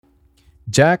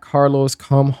Jack Harlow's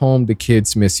Come Home, the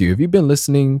Kids Miss You. If you've been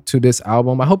listening to this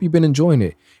album, I hope you've been enjoying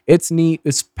it. It's neat,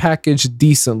 it's packaged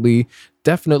decently,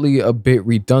 definitely a bit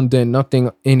redundant.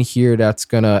 Nothing in here that's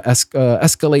gonna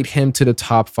escalate him to the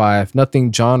top five,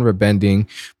 nothing genre bending,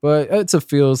 but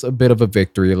feels a bit of a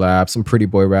victory lap, some pretty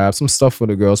boy rap, some stuff for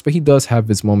the girls. But he does have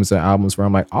his moments and albums where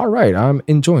I'm like, all right, I'm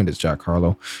enjoying this Jack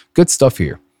Harlow. Good stuff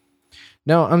here.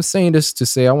 Now, I'm saying this to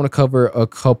say I want to cover a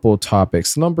couple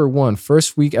topics. Number one,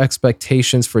 first week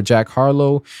expectations for Jack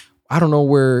Harlow. I don't know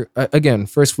where, again,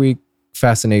 first week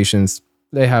fascinations,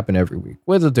 they happen every week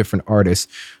with a different artist.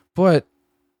 But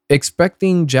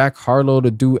expecting Jack Harlow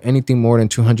to do anything more than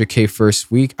 200K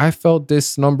first week, I felt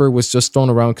this number was just thrown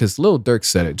around because Lil Durk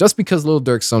said it. Just because Lil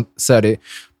Durk said it,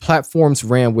 platforms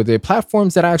ran with it.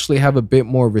 Platforms that I actually have a bit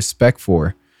more respect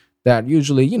for, that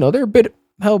usually, they're a bit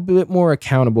held a bit more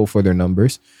accountable for their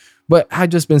numbers. But I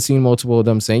just been seeing multiple of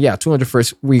them saying, yeah, 200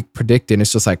 first week predicted.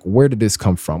 It's just like, where did this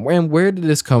come from? And where did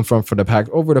this come from for the pack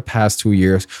over the past 2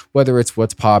 years? Whether it's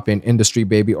What's Poppin', Industry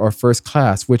Baby, or First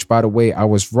Class, which, by the way, I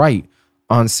was right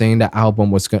on saying the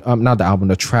album was gonna, not the album,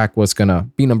 the track was gonna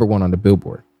be number one on the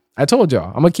Billboard. I told y'all,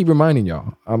 I'm gonna keep reminding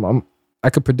y'all.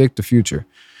 I could predict the future.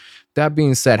 That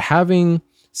being said, having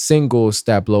singles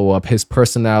that blow up, his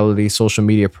personality, social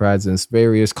media presence,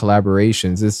 various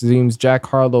collaborations, it seems Jack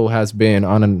Harlow has been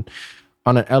on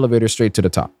an elevator straight to the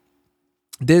top.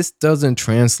 This doesn't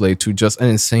translate to just an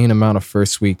insane amount of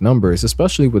first week numbers,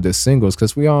 especially with his singles,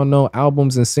 because we all know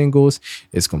albums and singles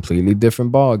is completely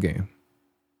different ball game.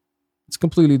 It's a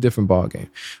completely different ballgame.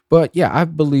 But yeah, I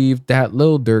believe that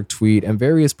Lil Durk tweet and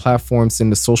various platforms in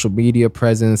the social media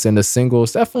presence and the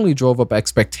singles definitely drove up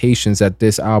expectations that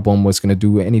this album was going to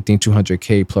do anything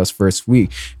 200K plus first week.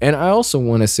 And I also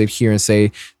want to sit here and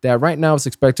say that right now it's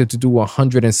expected to do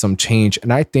 100 and some change.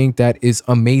 And I think that is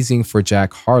amazing for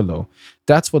Jack Harlow.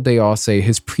 That's what they all say.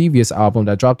 His previous album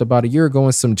that dropped about a year ago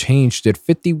and some change did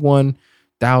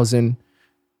 51,000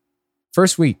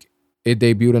 first week. It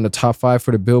debuted in the top 5 for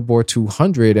the Billboard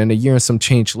 200, and a year and some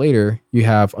change later, you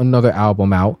have another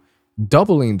album out,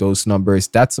 doubling those numbers.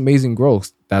 That's amazing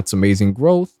growth. That's amazing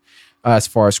growth. As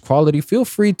far as quality, feel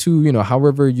free to,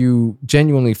 however you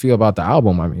genuinely feel about the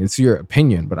album. I mean, it's your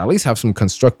opinion, but at least have some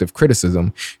constructive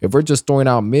criticism. If we're just throwing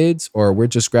out mids, or we're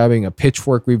just grabbing a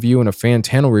Pitchfork review and a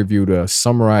Fantano review to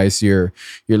summarize your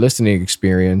listening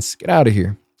experience, get out of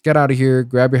here. Get out of here,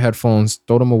 grab your headphones,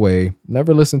 throw them away,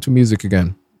 never listen to music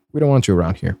again. We don't want you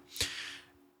around here.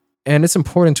 And it's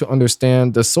important to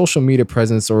understand the social media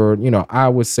presence, or, I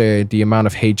would say the amount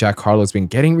of hate Jack Harlow's been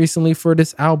getting recently for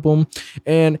this album.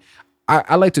 And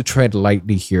I like to tread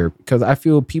lightly here because I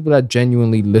feel people that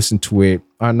genuinely listen to it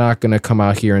are not going to come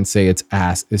out here and say it's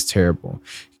ass, it's terrible.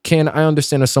 Can I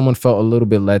understand if someone felt a little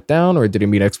bit let down or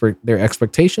didn't meet their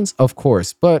expectations? Of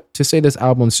course. But to say this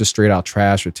album's just straight out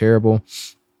trash or terrible,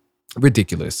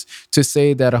 ridiculous. To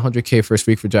say that 100K first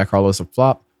week for Jack Harlow is a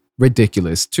flop,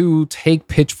 ridiculous. To take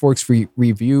Pitchfork's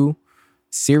review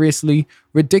seriously,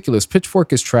 ridiculous.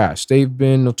 Pitchfork is trash. They've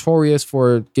been notorious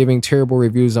for giving terrible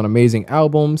reviews on amazing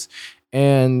albums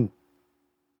and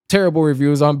terrible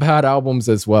reviews on bad albums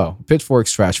as well.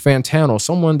 Pitchfork's trash. Fantano,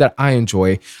 someone that I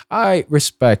enjoy. I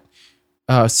respect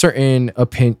certain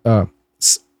opinion.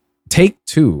 Take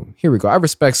Two. Here we go. I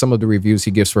respect some of the reviews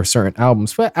he gives for certain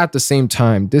albums, but at the same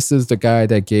time, this is the guy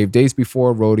that gave Days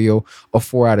Before Rodeo a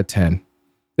 4 out of 10.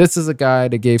 This is a guy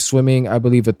that gave Swimming, I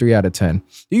believe, a 3 out of 10.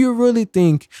 Do you really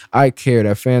think I care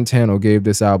that Fantano gave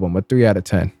this album a 3 out of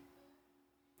 10?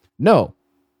 No.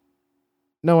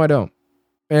 No, I don't.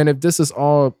 And if this is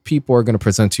all people are going to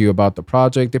present to you about the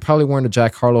project, they probably weren't a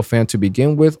Jack Harlow fan to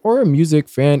begin with, or a music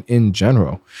fan in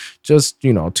general. Just,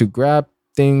 to grab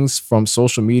things from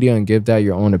social media and give that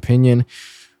your own opinion.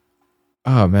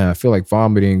 Oh man, I feel like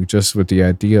vomiting just with the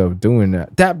idea of doing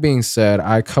that. That being said,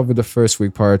 I covered the first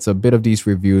week parts, a bit of these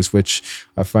reviews, which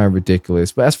I find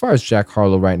ridiculous. But as far as Jack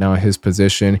Harlow right now, his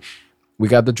position, we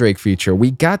got the Drake feature.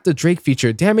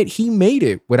 Damn it, he made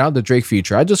it without the Drake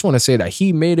feature. I just want to say that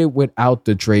he made it without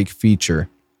the Drake feature.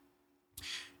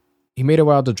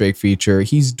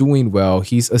 He's doing well.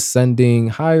 He's ascending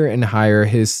higher and higher.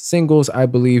 His singles, I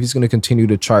believe he's going to continue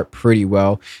to chart pretty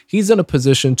well. He's in a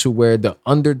position to where the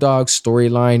underdog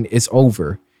storyline is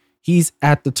over. He's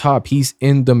at the top. He's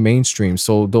in the mainstream.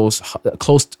 So those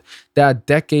close to that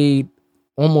decade,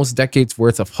 almost decades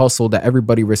worth of hustle that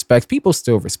everybody respects, people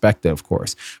still respect it, of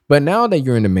course. But now that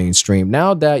you're in the mainstream,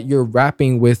 now that you're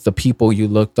rapping with the people you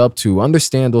looked up to,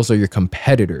 understand those are your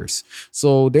competitors.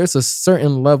 So there's a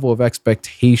certain level of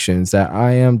expectations that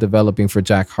I am developing for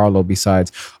Jack Harlow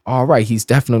besides, all right, he's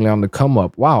definitely on the come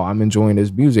up. Wow, I'm enjoying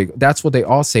his music. That's what they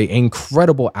all say.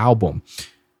 Incredible album.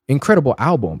 incredible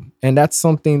album. And that's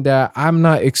something that I'm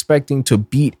not expecting to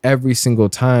beat every single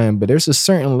time, but there's a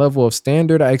certain level of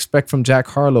standard I expect from Jack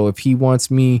Harlow if he wants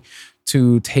me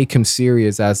to take him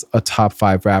serious as a top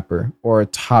 5 rapper or a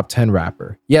top 10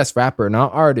 rapper. Yes, rapper,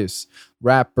 not artist,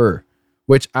 rapper,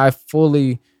 which I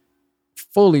fully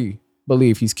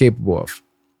believe he's capable of.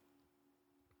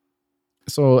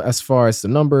 So as far as the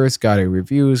numbers, got it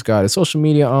reviews, got it social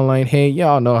media, online hate,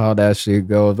 y'all know how that shit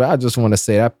goes. But I just want to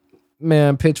say that,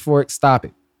 man, Pitchfork, stop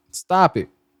it. Stop it.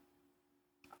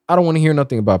 I don't want to hear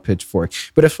nothing about Pitchfork.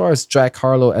 But as far as Jack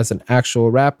Harlow as an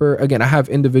actual rapper, again, I have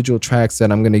individual tracks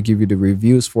that I'm going to give you the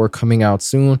reviews for coming out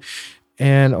soon.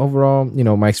 And overall,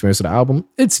 my experience with the album,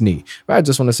 it's neat. But I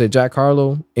just want to say Jack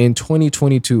Harlow in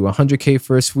 2022, 100K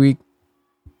first week,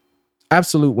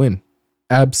 absolute win.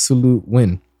 Absolute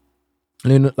win.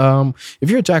 And if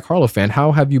you're a Jack Harlow fan,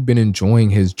 how have you been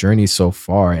enjoying his journey so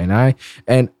far?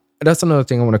 And that's another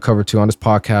thing I want to cover too on this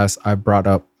podcast. I brought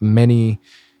up many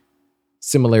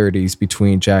similarities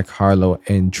between Jack Harlow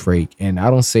and Drake. And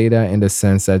I don't say that in the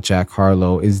sense that Jack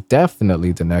Harlow is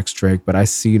definitely the next Drake, but I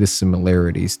see the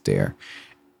similarities there.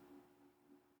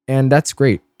 And that's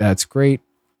great. That's great.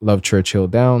 Love Churchill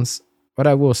Downs. But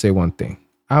I will say one thing.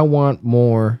 I want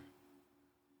more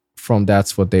from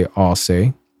That's What They All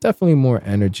Say. Definitely more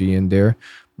energy in there.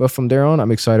 But from there on,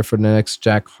 I'm excited for the next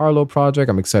Jack Harlow project.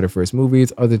 I'm excited for his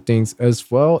movies, other things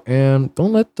as well. And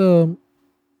don't let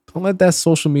that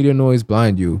social media noise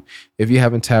blind you if you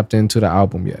haven't tapped into the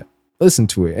album yet. Listen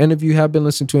to it. And if you have been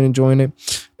listening to it and enjoying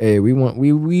it, hey,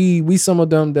 we some of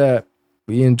them that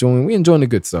we enjoying the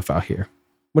good stuff out here.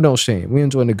 But no shame. We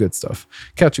enjoying the good stuff.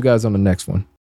 Catch you guys on the next one.